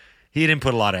media. He didn't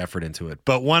put a lot of effort into it.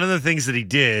 But one of the things that he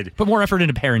did, Put more effort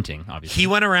into parenting, obviously. he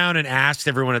went around and asked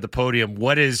everyone at the podium,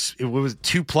 what was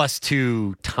 2 +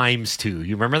 2 × 2?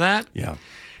 You remember that? Yeah.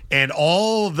 And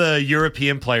all the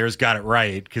European players got it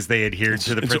right because they adhered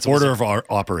to the It's principles order of our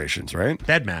operations, right?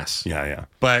 dead mass. Yeah.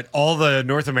 But all the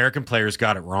North American players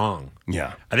got it wrong.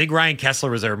 Yeah. I think Ryan Kessler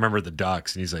was, I remember, the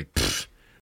Ducks, and he's like,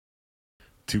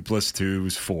 2 + 2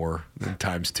 is 4, and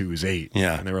times 2 is 8.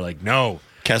 Yeah. And they were like, no.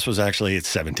 Kess was actually at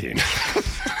 17.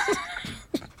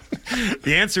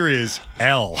 The answer is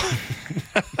L.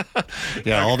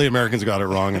 Yeah, all the Americans got it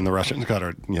wrong and the Russians got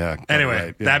it. Yeah. got it Anyway,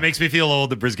 right. Yeah. that makes me feel old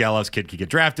that Brizgalov's kid could get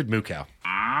drafted. Moo cow.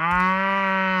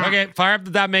 Okay, fire up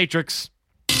the dot matrix.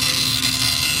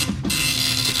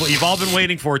 It's what you've all been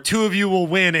waiting for. 2 of you will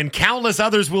win, and countless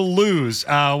others will lose.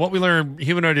 What we learned,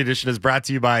 Humanoid Edition, is brought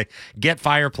to you by Get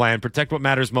Fire Plan. Protect what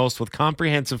matters most with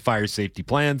comprehensive fire safety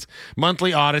plans,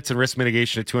 monthly audits, and risk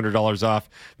mitigation at $200 off.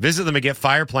 Visit them at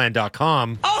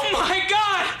getfireplan.com. Oh my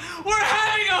God! We're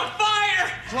having a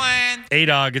fire! Plan.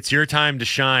 A-Dog, it's your time to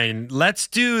shine. Let's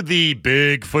do the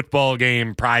big football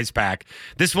game prize pack.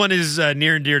 This one is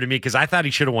near and dear to me because I thought he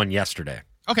should have won yesterday.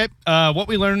 Okay, what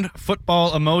we learned,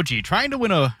 football emoji. Trying to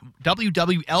win a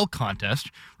WWL contest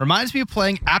reminds me of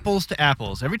playing apples to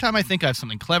apples. Every time I think I have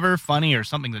something clever, funny, or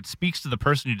something that speaks to the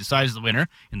person who decides the winner,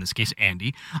 in this case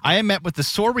Andy, I am met with the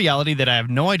sore reality that I have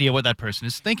no idea what that person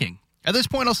is thinking. At this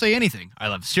point, I'll say anything. I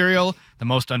love cereal, the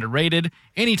most underrated,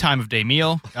 any time of day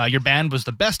meal. Your band was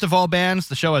the best of all bands.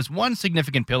 The show has one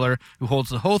significant pillar who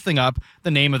holds the whole thing up.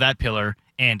 The name of that pillar,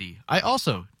 Andy. I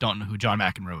also don't know who John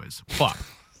McEnroe is. Plop.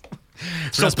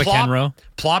 So Russ McEnroe.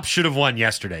 Plop should have won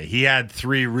yesterday. He had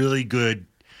 3 really good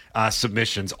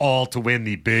submissions, all to win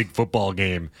the big football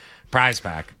game prize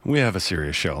pack. We have a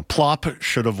serious show. Plop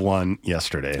should have won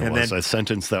yesterday. It And was then- a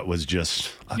sentence that was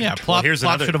just... Yeah, Plop, here's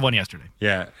Plop another- should have won yesterday.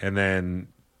 Yeah, and then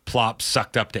Plop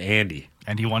sucked up to Andy.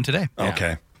 And he won today.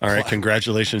 Okay. All right.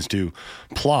 Congratulations to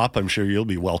Plop. I'm sure you'll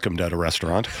be welcomed at a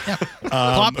restaurant.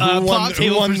 Plop, Plop,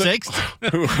 table for 6.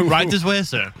 Right this way,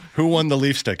 sir. Who won the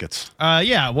Leafs tickets?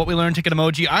 Yeah, what we learned, ticket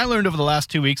emoji. I learned over the last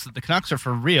 2 weeks that the Canucks are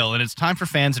for real, and it's time for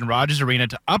fans in Rogers Arena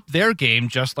to up their game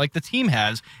just like the team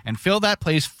has and fill that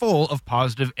place full of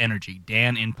positive energy.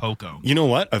 Dan in Poco. You know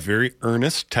what? A very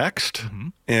earnest text.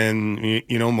 And,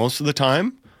 you know, most of the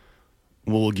time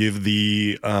we'll give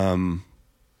the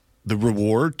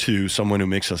reward to someone who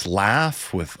makes us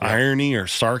laugh with irony or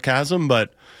sarcasm,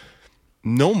 but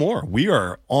no more. We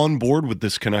are on board with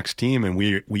this Canucks team, and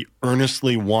we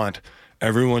earnestly want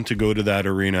everyone to go to that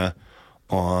arena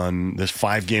on this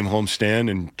 5-game homestand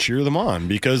and cheer them on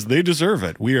because they deserve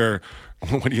it. We are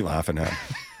What are you laughing at?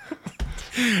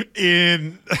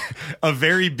 In a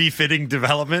very befitting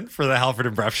development for the Halford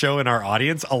and Bruff show in our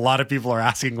audience, a lot of people are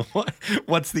asking,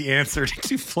 what's the answer to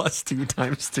 2 + 2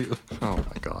 × 2? Oh,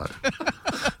 my God.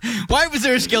 Why was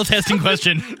there a skill testing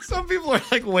question? Some people are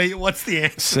like, wait, what's the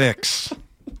answer? 6.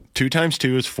 2 times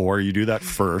 2 is 4. You do that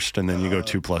first, and then you go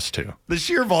 2 + 2. The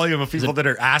sheer volume of people that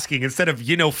are asking instead of,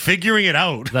 figuring it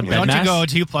out. Is that bed Don't mass? you go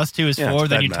 2 + 2 is Yeah, 4, it's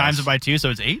then bed you times mass. it by 2, so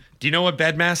it's 8? Do you know what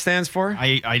bed mass stands for?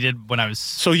 I did when I was.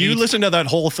 So you 8. listened to that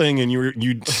whole thing, and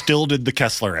you still did the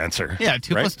Kessler answer. Yeah,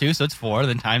 2 right? + 2, so it's 4,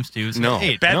 then times 2, so No. it's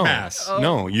 8. Bed No. mass.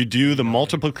 No, you do the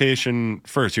multiplication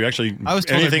first. You actually I was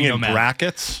told there'd anything be no in math.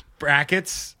 brackets.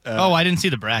 Brackets. Oh, I didn't see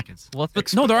the brackets. Well,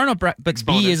 but no, there are no but B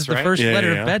exponents, is the right? first Yeah,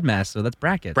 letter yeah. of bed mass, so that's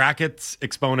bracket. Brackets,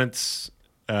 exponents,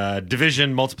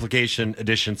 division, multiplication,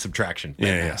 addition, subtraction. Bed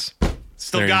Yeah, mass.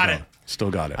 Still There you got go. it. Still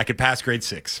got it. I could pass grade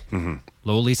 6.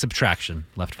 Lowly subtraction,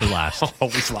 left for last.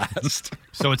 Always last.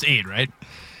 So it's 8, right?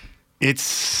 It's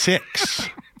 6.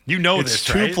 You know It's this,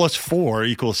 2 right? +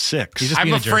 4 = 6. just I'm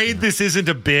being a jerk afraid now. this isn't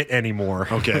a bit anymore.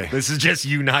 Okay. This is just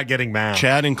you not getting math.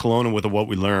 Chad in Kelowna with what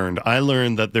we learned. I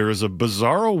learned that there is a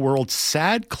Bizarro World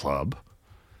Sad Club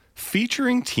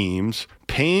featuring teams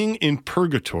paying in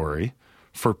purgatory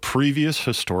for previous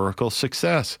historical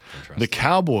success. The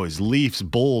Cowboys, Leafs,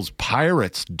 Bulls,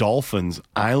 Pirates, Dolphins,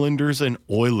 Islanders, and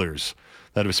Oilers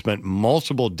that have spent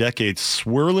multiple decades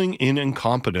swirling in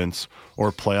incompetence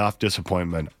or playoff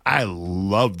disappointment. I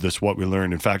love this, what we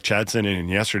learned. In fact, Chad sent it in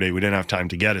yesterday. We didn't have time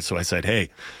to get it, so I said, hey,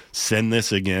 send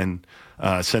this again.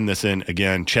 Send this in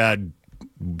again. Chad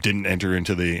didn't enter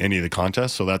into any of the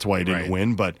contests, so that's why he didn't Right.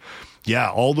 win. But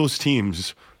yeah, all those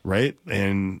teams, right?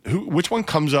 And which one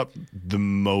comes up the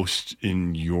most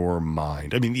in your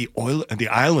mind? I mean, the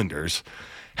Islanders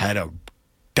had a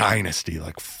dynasty,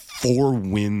 like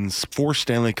 4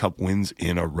 Stanley Cup wins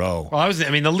in a row. Well,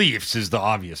 the Leafs is the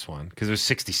obvious one because there's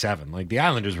 67. Like the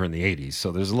Islanders were in the 80s,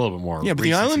 so there's a little bit more. Yeah, but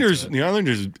the recency to it.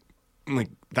 Islanders, like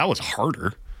that was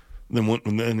harder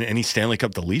than any Stanley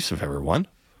Cup the Leafs have ever won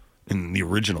in the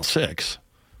original 6.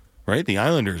 Right, the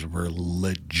Islanders were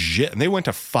legit, and they went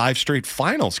to 5 straight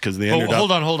finals because they ended up.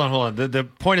 Hold on. The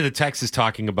point of the text is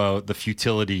talking about the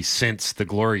futility since the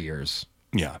glory years,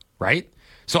 Yeah, right?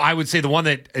 So I would say the one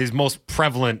that is most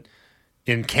prevalent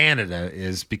in Canada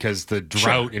is because the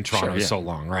drought in Toronto is yeah. so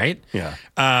long, right? yeah.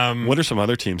 What are some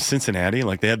other teams? Cincinnati,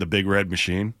 like they had the Big Red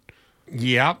Machine.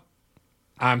 Yep.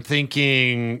 I'm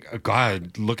thinking,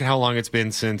 God, look at how long it's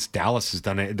been since Dallas has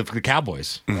done it. The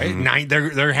Cowboys, right?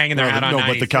 They're hanging their hat on. No, but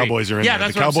 93. the Cowboys are in yeah, there.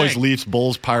 that's The what I'm Cowboys, saying. Leafs,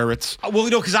 Bulls, Pirates. Well,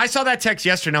 because I saw that text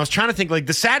yesterday, and I was trying to think, like,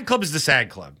 the sad club is the sad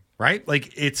club, right?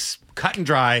 Like, it's cut and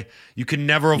dry. You can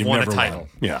never have You've won never a title. won.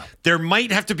 Yeah. There might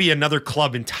have to be another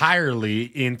club entirely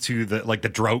into the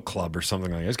drought club or something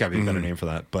like that. There's got to be a better name for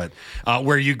that. But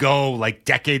where you go like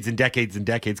decades and decades and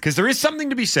decades. Because there is something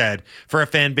to be said for a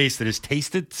fan base that has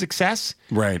tasted success.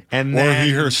 Right. And or then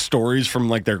you hear stories from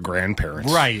like their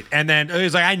grandparents. Right. And then it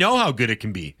was like, I know how good it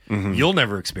can be. You'll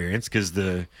never experience because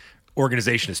the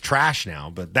organization is trash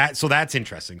now. But that's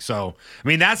interesting. So, I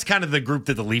mean, that's kind of the group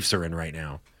that the Leafs are in right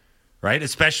now. Right?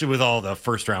 Especially with all the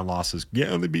first round losses.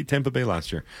 Yeah, they beat Tampa Bay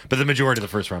last year. But the majority of the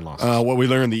first round losses. What we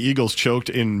learned, the Eagles choked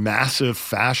in massive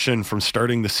fashion from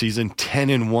starting the season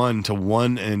 10-1 to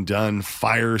 1-and-done.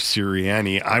 Fire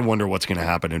Sirianni. I wonder what's going to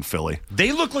happen in Philly.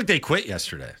 They looked like they quit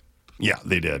yesterday. Yeah,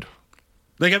 they did.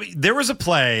 Like, I mean, there was a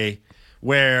play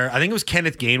where I think it was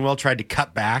Kenneth Gainwell tried to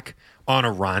cut back on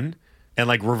a run and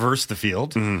like reverse the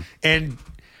field. And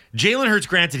Jalen Hurts,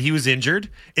 granted, he was injured.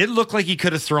 It looked like he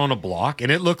could have thrown a block,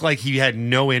 and it looked like he had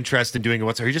no interest in doing it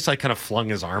whatsoever. He just like kind of flung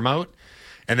his arm out.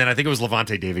 And then I think it was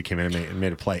Levante David came in and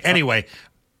made a play. Anyway,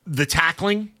 the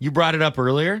tackling, you brought it up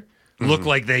earlier, looked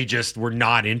like they just were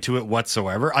not into it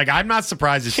whatsoever. Like, I'm not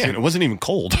surprised. It wasn't even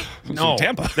cold. It was No, in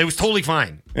Tampa. It was totally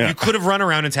fine. Yeah. You could have run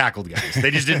around and tackled guys.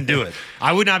 They just didn't do it.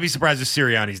 I would not be surprised if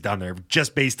Sirianni's done there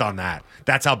just based on that.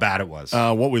 That's how bad it was.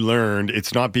 What we learned,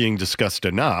 it's not being discussed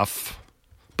enough,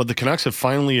 but the Canucks have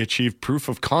finally achieved proof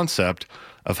of concept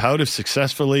of how to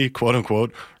successfully, quote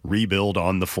unquote, rebuild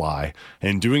on the fly.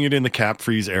 And doing it in the cap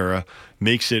freeze era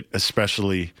makes it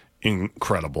especially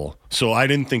incredible. So I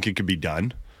didn't think it could be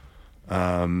done.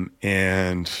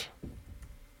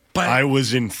 But I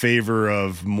was in favor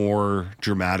of more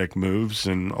dramatic moves,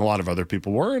 and a lot of other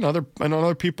people were, and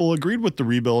other people agreed with the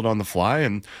rebuild on the fly,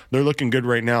 and they're looking good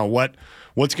right now.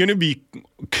 What's going to be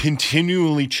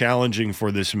continually challenging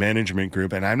for this management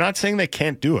group, and I'm not saying they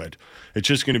can't do it, it's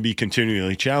just going to be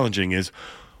continually challenging, is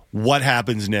what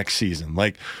happens next season.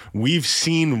 Like, we've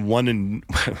seen we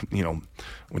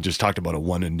just talked about a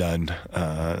one and done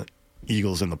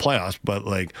Eagles in the playoffs, but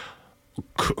like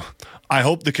I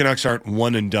hope the Canucks aren't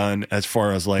one and done as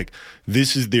far as like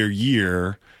this is their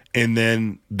year and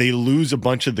then they lose a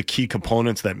bunch of the key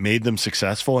components that made them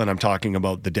successful. And I'm talking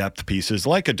about the depth pieces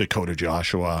like a Dakota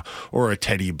Joshua or a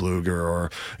Teddy Bluger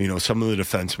or, some of the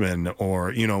defensemen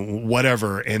or,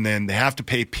 whatever. And then they have to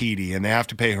pay Petey and they have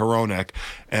to pay Hronek.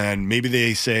 And maybe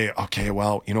they say, okay,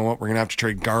 well, you know what? We're going to have to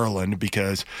trade Garland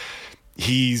because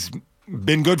he's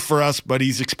been good for us, but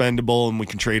he's expendable and we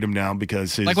can trade him now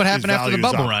because his, like what happened after the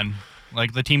bubble up. run.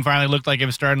 Like the team finally looked like it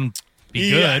was starting to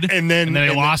be good, and then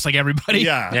they lost like everybody.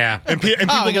 Yeah. And people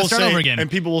will say, over again. And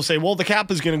people will say, well, the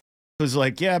cap is going to is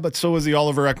like, yeah, but so is the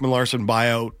Oliver Ekman-Larsson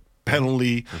buyout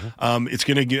penalty. It's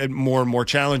going to get more and more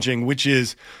challenging, which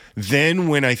is then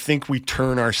when I think we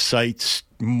turn our sights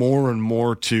more and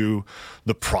more to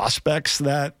the prospects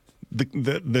that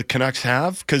the Canucks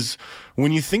have. Because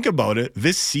when you think about it,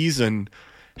 this season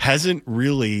hasn't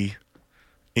really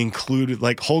included,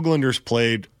 like Höglander's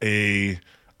played I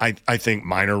think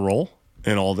minor role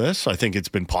in all this. I think it's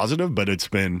been positive, but it's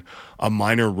been a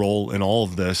minor role in all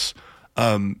of this.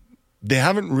 They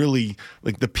haven't really,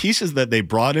 like the pieces that they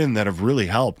brought in that have really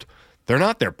helped, they're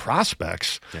not their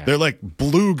prospects. Yeah. They're like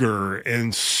Bluger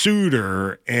and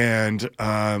Suter and,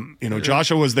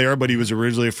 Joshua was there, but he was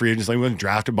originally a free agent. So he wasn't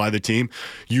drafted by the team.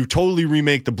 You totally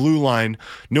remake the blue line.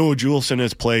 Noah Juleson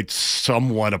has played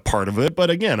somewhat a part of it,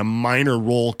 but again, a minor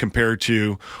role compared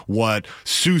to what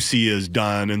Soucy has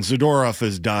done and Zadorov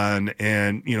has done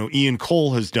and, Ian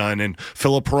Cole has done and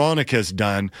Filip Hronek has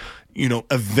done.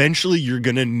 Eventually you're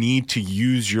going to need to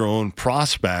use your own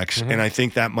prospects. And I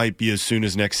think that might be as soon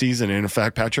as next season. And in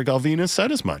fact, Patrick Allvin has said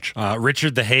as much.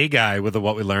 Richard the Hay guy with the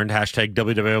What We Learned, hashtag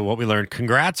WWL What We Learned.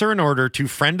 Congrats are in order to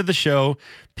friend of the show,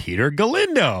 Peter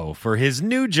Galindo, for his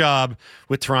new job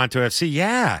with Toronto FC.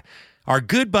 Yeah, our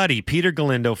good buddy, Peter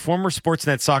Galindo, former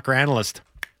Sportsnet soccer analyst.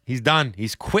 He's done.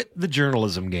 He's quit the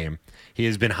journalism game. He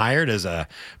has been hired as a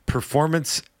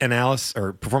performance analyst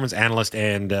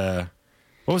and,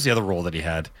 what was the other role that he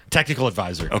had? Technical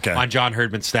advisor on John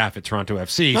Herdman's staff at Toronto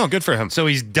FC. Oh, good for him. So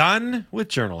he's done with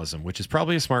journalism, which is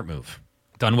probably a smart move.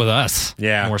 Done with us.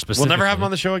 Yeah. More specifically. We'll never have him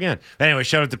on the show again. Anyway,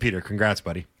 shout out to Peter. Congrats,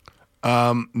 buddy.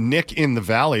 Nick in the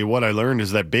Valley, what I learned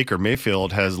is that Baker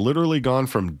Mayfield has literally gone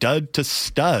from dud to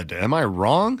stud. Am I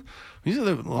wrong? These are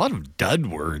a lot of dud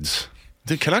words.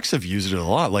 The Canucks have used it a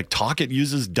lot. Like Tocchet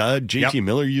uses dud. JT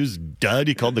Miller used dud.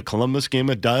 He called the Columbus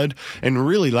game a dud. And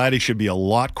really, Laddie should be a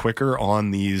lot quicker on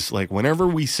these. Like whenever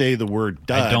we say the word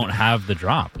dud, I don't have the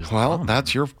drop. Well,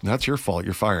 that's your fault.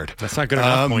 You're fired. That's not good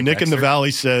enough. Nick in the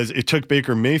Valley says it took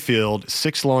Baker Mayfield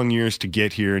 6 long years to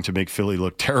get here and to make Philly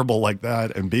look terrible like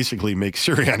that and basically make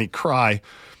Sirianni cry.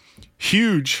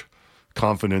 Huge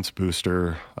confidence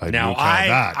booster. I don't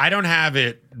have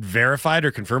it verified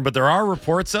or confirmed, but there are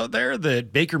reports out there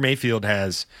that Baker Mayfield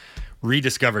has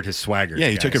rediscovered his swagger. Yeah,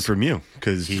 he took it from you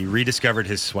because he rediscovered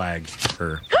his swag.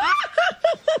 You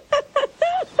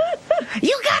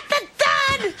got the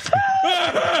dud!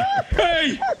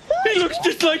 Hey, he looks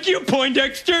just like you,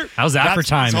 Poindexter. How's that for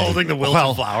time? Holding the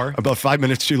wilted flower. About 5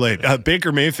 minutes too late.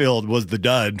 Baker Mayfield was the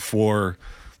dud for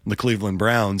the Cleveland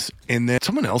Browns, and then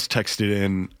someone else texted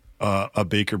in a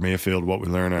Baker Mayfield, what we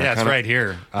learned. Yeah, it's right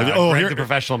here. Greg, the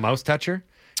professional mouse toucher.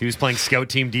 He was playing scout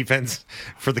team defense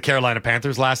for the Carolina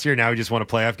Panthers last year. Now he just won a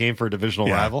playoff game for a divisional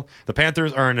rival. The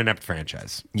Panthers are an inept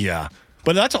franchise. Yeah.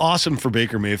 But that's awesome for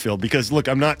Baker Mayfield because, look,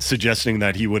 I'm not suggesting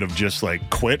that he would have just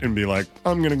quit and be like,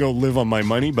 I'm going to go live on my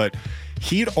money. But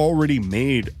he'd already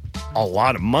made a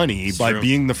lot of money by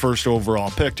being the first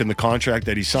overall pick, and the contract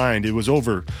that he signed, it was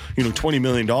over, $20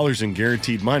 million in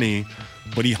guaranteed money.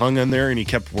 But he hung in there and he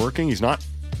kept working. He's not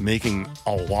making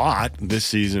a lot this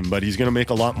season, but he's going to make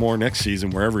a lot more next season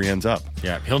wherever he ends up.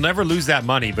 Yeah, he'll never lose that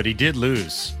money, but he did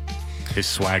lose his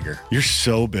swagger. You're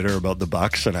so bitter about the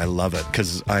Bucks, and I love it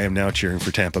because I am now cheering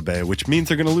for Tampa Bay, which means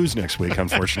they're going to lose next week,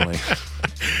 unfortunately.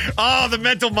 Oh, the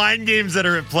mental mind games that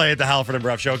are at play at the Halford and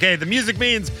Bruff Show. Okay, the music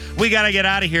means we got to get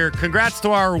out of here. Congrats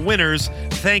to our winners.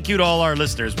 Thank you to all our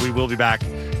listeners. We will be back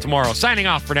tomorrow. Signing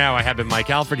off for now, I have been Mike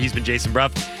Halford. He's been Jason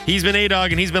Bruff. He's been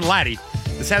A-Dog, and he's been Laddie.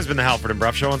 This has been the Halford and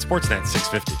Bruff Show on Sportsnet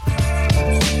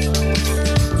 650.